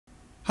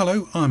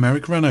Hello, I'm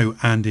Eric Renno,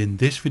 and in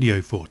this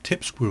video for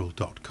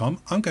tipsquirrel.com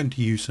I'm going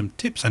to use some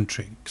tips and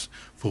tricks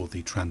for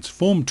the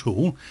transform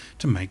tool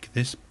to make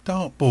this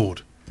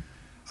dartboard.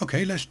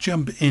 Okay, let's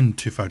jump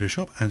into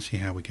Photoshop and see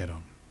how we get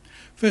on.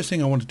 First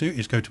thing I want to do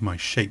is go to my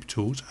shape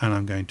tools, and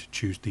I'm going to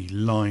choose the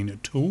line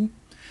tool,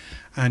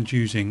 and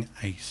using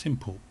a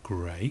simple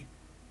grey,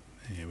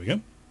 here we go,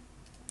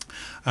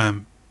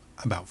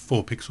 about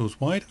 4 pixels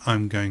wide,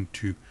 I'm going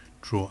to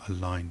draw a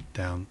line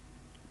down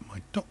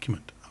my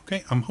document.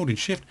 Okay, I'm holding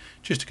shift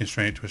just to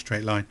constrain it to a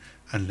straight line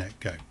and let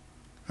go.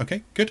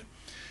 Okay, good.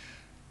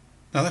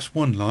 Now that's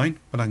one line,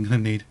 but I'm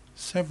going to need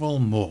several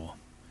more.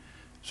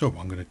 So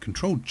I'm going to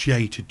Control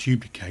J to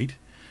duplicate,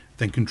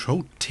 then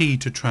Control T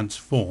to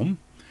transform,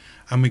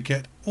 and we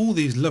get all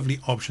these lovely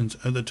options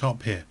at the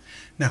top here.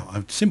 Now,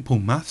 simple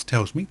maths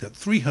tells me that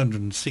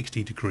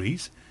 360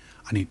 degrees,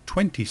 I need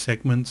 20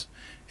 segments.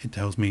 It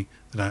tells me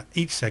that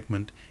each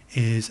segment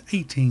is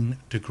 18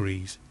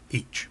 degrees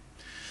each.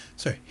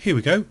 So here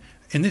we go.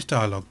 In this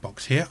dialog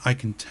box here, I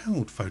can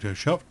tell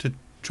Photoshop to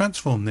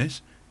transform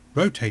this,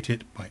 rotate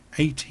it by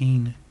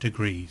 18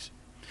 degrees.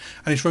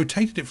 And it's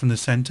rotated it from the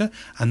center,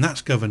 and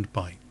that's governed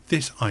by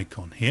this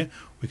icon here.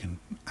 We can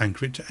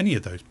anchor it to any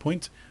of those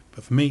points,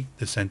 but for me,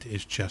 the center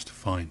is just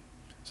fine.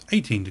 It's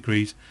 18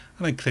 degrees,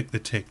 and I click the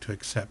tick to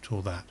accept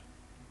all that.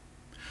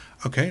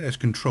 Okay, let's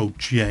Control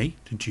J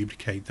to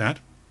duplicate that.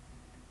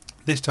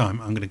 This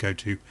time I'm going to go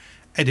to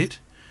Edit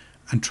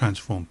and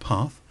Transform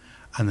Path,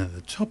 and then at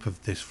the top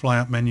of this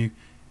flyout menu it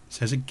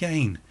says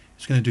again.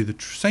 It's going to do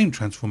the same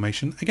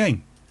transformation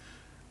again,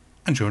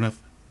 and sure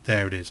enough,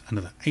 there it is,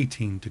 another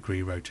 18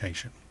 degree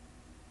rotation.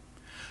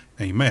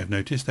 Now you may have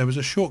noticed there was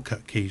a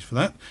shortcut keys for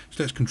that,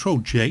 so let's Control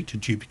J to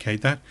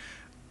duplicate that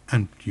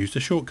and use the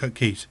shortcut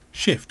keys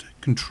Shift,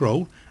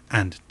 Control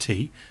and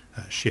T,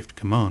 Shift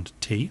Command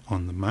T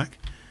on the Mac,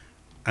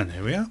 and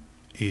there we are,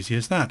 easy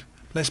as that.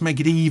 Let's make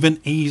it even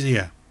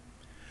easier.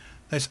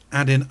 Let's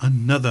add in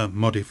another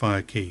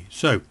modifier key.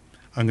 So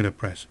I'm going to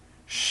press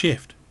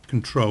Shift,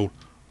 Control,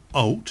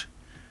 Alt,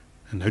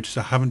 and notice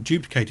I haven't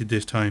duplicated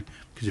this time,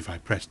 because if I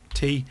press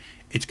T,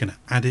 it's going to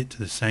add it to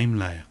the same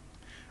layer,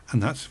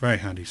 and that's very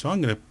handy. So I'm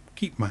going to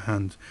keep my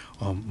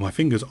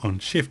fingers on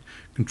Shift,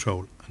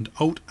 Control, and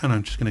Alt, and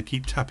I'm just going to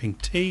keep tapping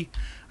T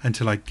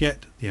until I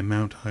get the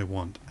amount I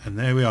want, and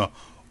there we are,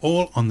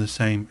 all on the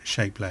same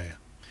shape layer.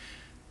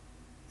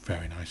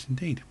 Very nice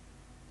indeed.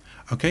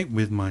 Okay,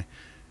 with my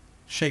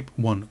Shape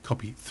 1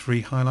 Copy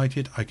 3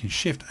 highlighted, I can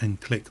Shift and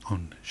click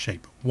on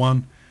Shape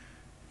 1,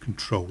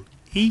 Control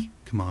E,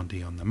 Command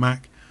E on the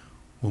Mac,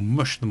 will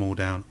mush them all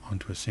down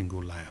onto a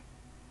single layer.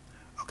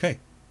 Okay,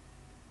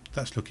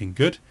 that's looking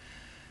good.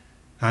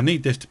 Now, I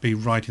need this to be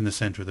right in the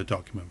center of the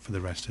document for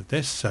the rest of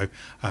this, so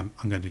I'm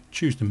going to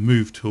choose the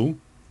Move tool,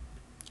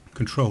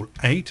 Control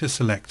A to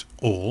select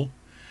all,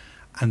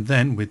 and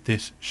then with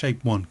this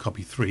Shape 1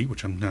 Copy 3,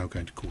 which I'm now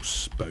going to call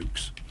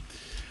Spokes,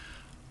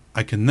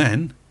 I can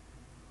then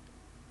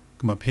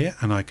come up here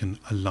and I can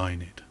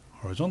align it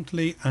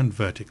horizontally and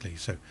vertically.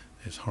 So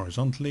there's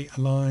horizontally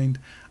aligned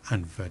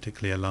and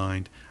vertically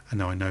aligned, and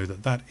now I know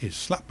that that is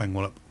slap bang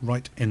wallop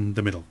right in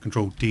the middle.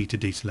 Control D to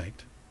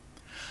deselect.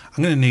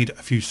 I'm going to need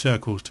a few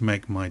circles to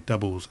make my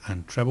doubles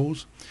and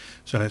trebles,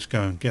 so let's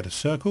go and get a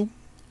circle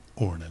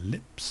or an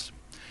ellipse,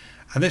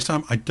 and this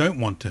time I don't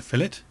want to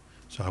fill it,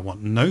 so I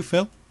want no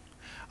fill.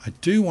 I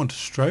do want a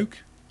stroke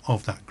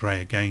of that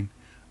grey again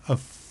of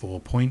 4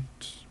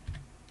 points.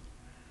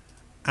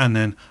 And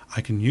then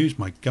I can use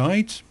my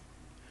guides,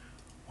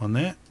 one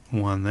there,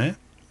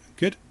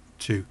 good,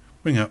 to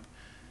bring up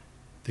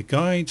the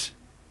guides.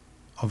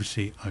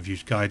 Obviously I've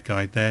used guide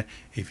there.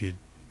 If you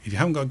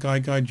haven't got a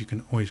guide, you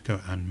can always go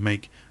and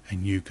make a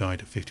new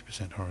guide of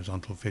 50%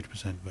 horizontal, 50%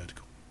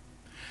 vertical.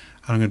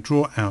 And I'm going to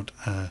draw out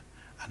an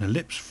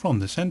ellipse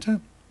from the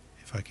center,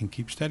 if I can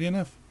keep steady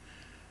enough.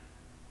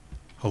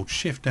 Hold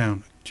Shift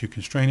down to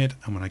constrain it,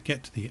 and when I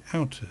get to the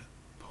outer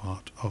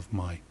part of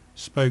my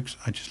spokes,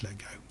 I just let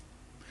go.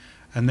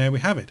 And there we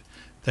have it.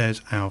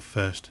 There's our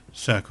first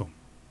circle.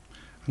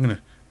 I'm going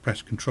to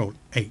press Control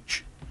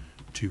H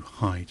to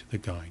hide the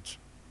guides.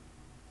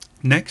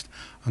 Next,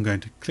 I'm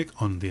going to click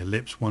on the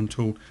Ellipse 1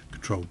 tool,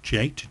 Control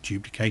J to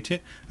duplicate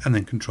it, and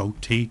then Control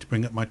T to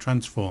bring up my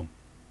transform.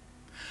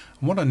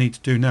 And what I need to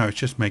do now is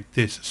just make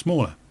this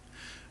smaller.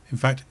 In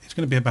fact, it's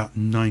going to be about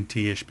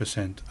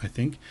 90-ish%, I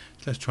think.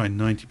 So let's try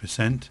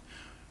 90%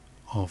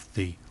 of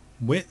the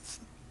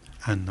width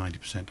and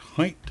 90%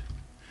 height.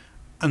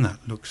 And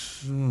that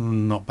looks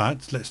not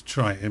bad. So let's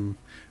try him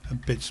a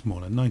bit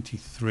smaller,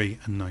 93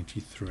 and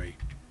 93.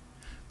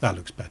 That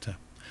looks better.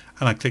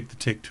 And I click the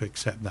tick to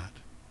accept that.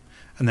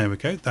 And there we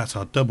go. That's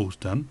our doubles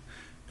done.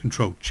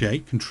 Control J,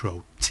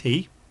 Control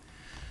T.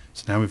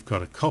 So now we've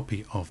got a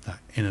copy of that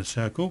inner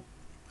circle,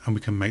 and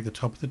we can make the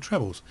top of the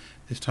trebles.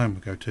 This time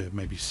we'll go to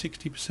maybe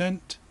 60%.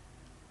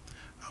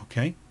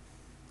 Okay.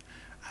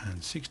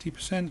 And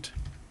 60%.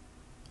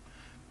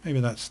 Maybe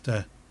that's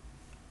a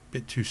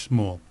bit too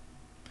small.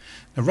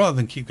 Now, rather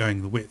than keep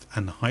going the width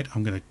and the height,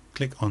 I'm going to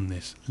click on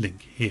this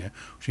link here,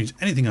 which means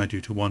anything I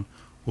do to one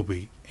will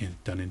be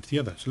done into the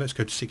other. So let's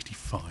go to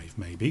 65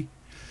 maybe.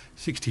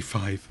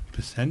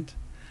 65%.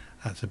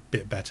 That's a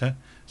bit better.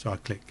 So I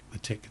click the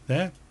tick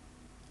there.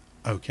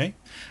 OK.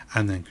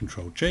 And then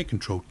Control J,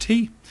 Control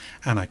T.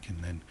 And I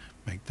can then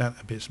make that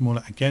a bit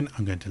smaller. Again,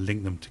 I'm going to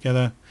link them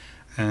together.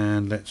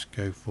 And let's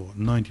go for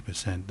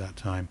 90% that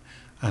time.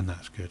 And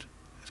that's good.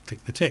 Let's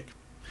click the tick.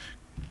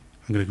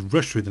 I'm going to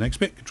rush through the next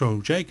bit. Control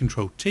J,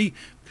 Control T.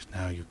 Because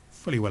now you're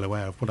fully well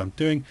aware of what I'm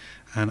doing.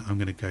 And I'm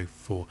going to go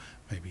for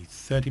maybe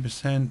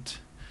 30%.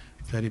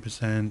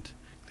 30%.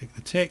 Click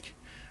the tick.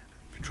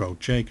 Control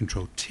J,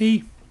 Control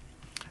T.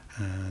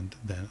 And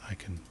then I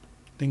can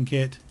link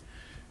it.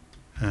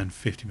 And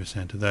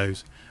 50% of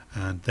those.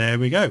 And there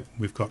we go.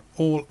 We've got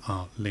all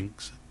our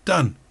links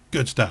done.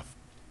 Good stuff.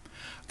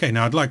 Okay,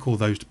 now I'd like all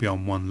those to be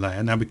on one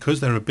layer. Now, because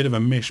they're a bit of a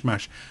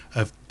mishmash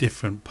of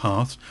different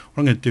paths,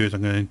 what I'm going to do is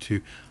I'm going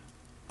to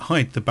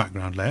hide the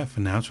background layer for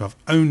now. So I've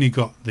only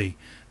got the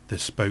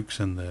spokes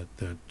and the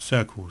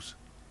circles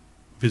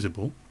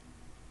visible.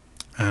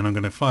 And I'm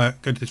going to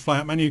go to this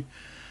flyout menu,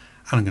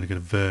 and I'm going to go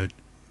to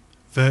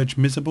verge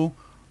visible.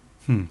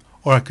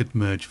 Or I could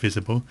merge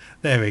visible.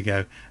 There we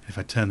go. If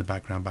I turn the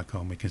background back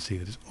on, we can see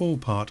that it's all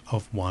part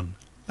of one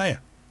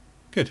layer.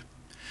 Good.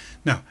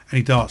 Now,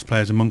 any darts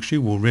players amongst you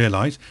will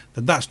realise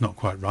that that's not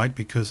quite right,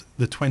 because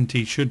the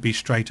 20 should be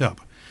straight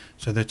up.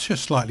 So they're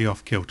just slightly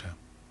off kilter.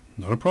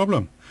 Not a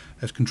problem.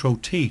 Let's Control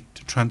T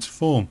to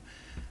transform.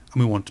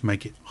 And we want to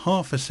make it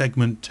half a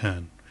segment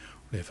turn.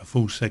 If a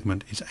full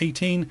segment is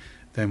 18,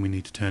 then we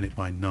need to turn it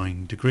by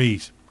 9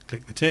 degrees.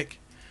 Click the tick.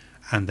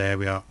 And there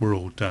we are. We're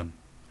all done.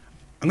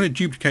 I'm going to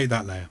duplicate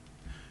that layer.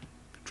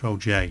 Control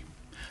J.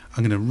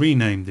 I'm going to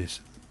rename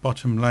this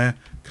bottom layer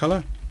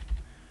colour.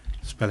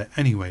 Spell it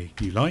any way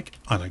you like.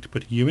 I like to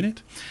put a U in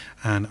it.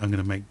 And I'm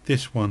going to make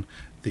this one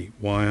the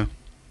wire.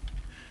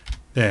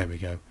 There we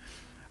go.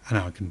 And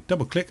now I can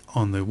double click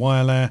on the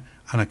wire layer,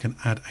 and I can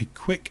add a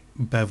quick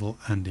bevel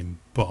and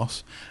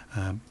emboss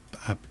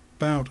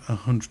about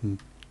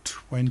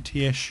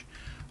 120-ish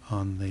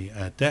on the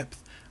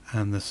depth.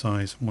 And the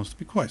size wants to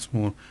be quite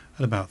small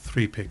at about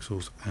 3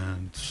 pixels,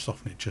 and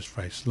soften it just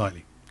very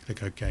slightly.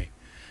 Click OK.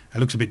 It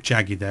looks a bit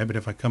jaggy there, but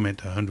if I come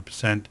into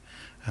 100%,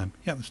 yeah,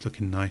 that's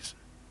looking nice.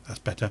 That's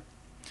better.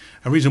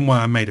 A reason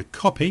why I made a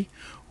copy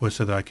was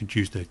so that I could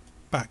use the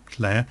back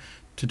layer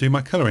to do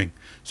my colouring.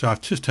 So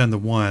I've just turned the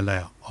wire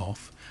layer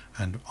off,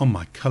 and on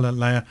my colour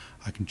layer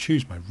I can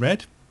choose my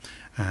red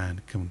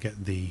and can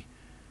get the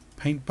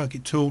paint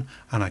bucket tool,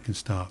 and I can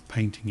start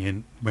painting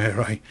in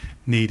where I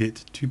need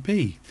it to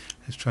be.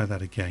 Let's try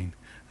that again.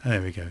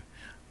 There we go.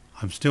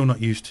 I'm still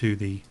not used to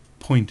the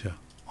pointer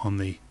on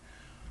the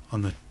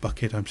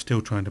bucket. I'm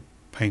still trying to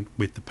paint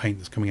with the paint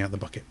that's coming out of the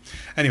bucket.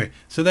 Anyway,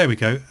 so there we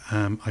go.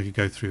 I could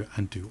go through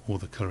and do all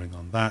the colouring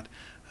on that.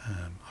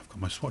 I've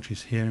got my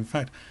swatches here. In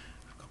fact,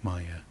 I've got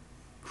my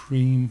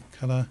cream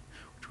colour,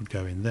 which would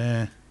go in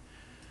there,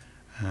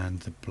 and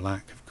the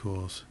black, of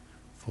course,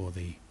 for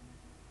the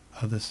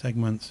other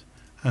segments,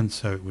 and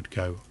so it would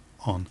go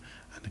on,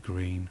 and the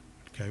green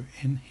would go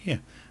in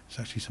here. It's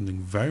actually something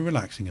very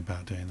relaxing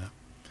about doing that.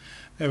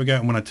 There we go.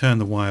 And when I turn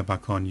the wire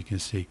back on, you can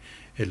see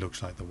it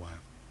looks like the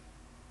wire.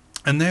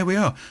 And there we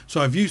are.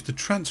 So I've used the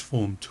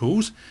transform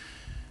tools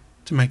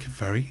to make a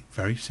very,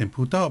 very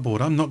simple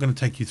dartboard. I'm not going to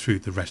take you through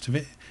the rest of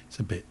it. It's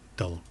a bit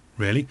dull,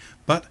 really.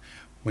 But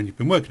when you've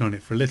been working on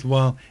it for a little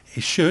while,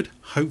 it should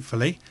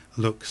hopefully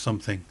look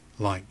something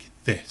like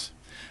this.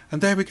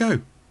 And there we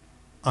go.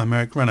 I'm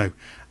Eric Renno,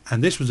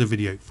 and this was a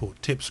video for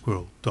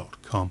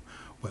tipsquirrel.com,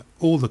 where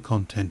all the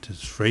content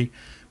is free,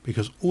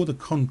 because all the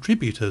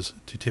contributors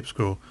to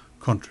TipSquirrel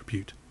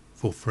contribute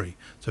for free.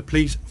 So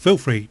please feel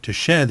free to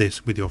share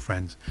this with your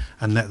friends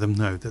and let them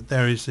know that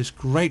there is this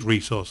great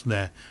resource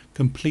there,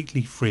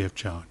 completely free of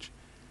charge.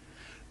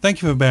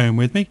 Thank you for bearing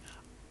with me.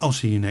 I'll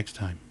see you next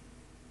time.